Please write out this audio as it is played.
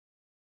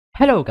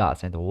Hello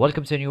guys and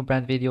welcome to a new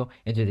brand video.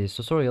 In today's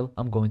tutorial,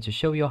 I'm going to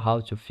show you how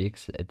to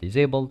fix a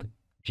disabled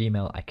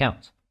Gmail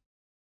account.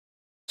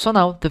 So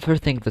now the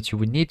first thing that you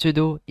will need to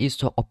do is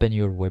to open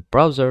your web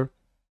browser,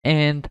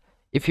 and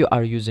if you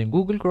are using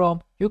Google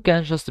Chrome, you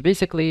can just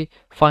basically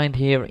find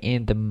here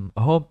in the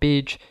home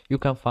page, you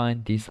can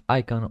find this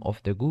icon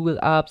of the Google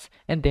apps,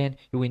 and then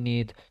you will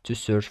need to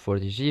search for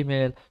the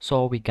Gmail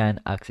so we can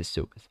access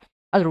to it.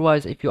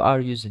 Otherwise, if you are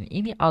using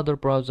any other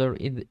browser,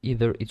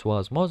 either it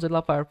was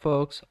Mozilla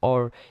Firefox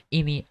or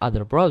any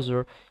other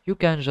browser, you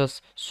can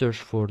just search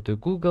for the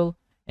Google,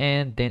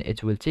 and then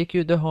it will take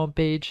you the home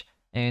page,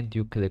 and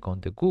you click on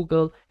the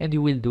Google, and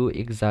you will do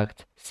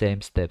exact same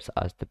steps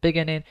as the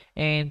beginning,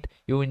 and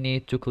you will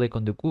need to click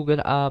on the Google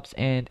apps,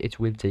 and it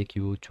will take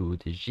you to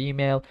the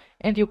Gmail,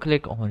 and you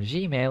click on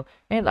Gmail,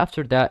 and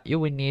after that you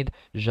will need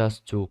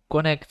just to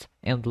connect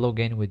and log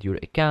in with your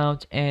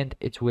account, and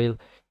it will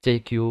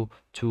take you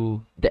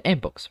to the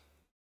inbox.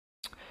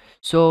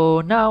 So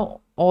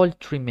now all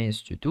it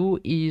remains to do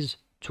is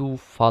to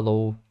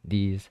follow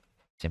these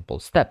simple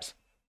steps.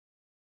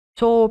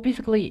 So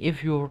basically,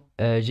 if your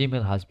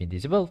Gmail has been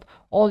disabled,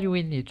 all you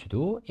will need to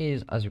do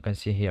is, as you can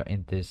see here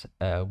in this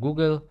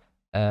Google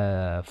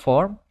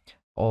form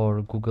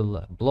or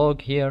Google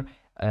blog here,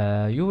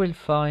 you will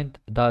find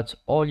that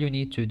all you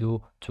need to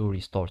do to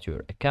restore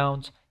your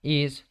account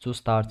is to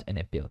start an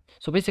appeal.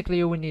 So basically,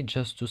 you will need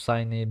just to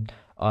sign in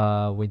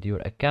with your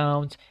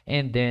account,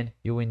 and then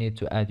you will need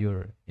to add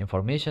your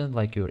information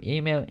like your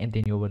email, and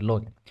then you will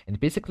log in, and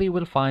basically you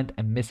will find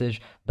a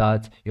message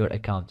that your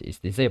account is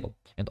disabled,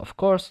 and of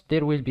course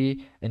there will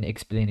be an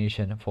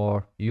explanation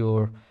for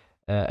your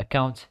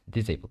account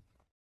disabled.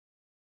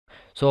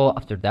 So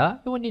after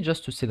that, you will need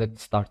just to select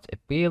start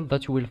appeal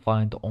that you will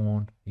find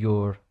on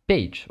your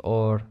page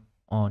or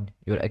on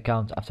your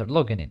account after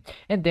logging in,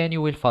 and then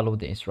you will follow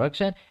the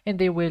instruction, and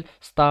they will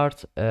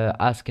start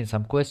asking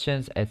some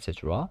questions,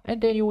 etc., and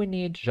then you will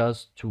need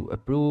just to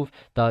approve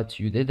that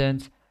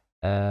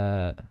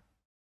uh,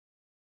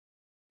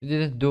 you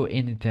didn't do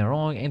anything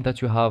wrong, and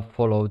that you have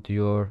followed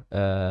your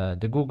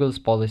the Google's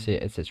policy,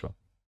 etc.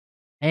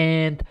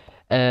 And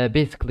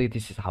basically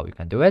this is how you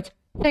can do it.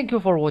 Thank you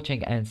for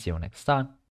watching, and see you next time.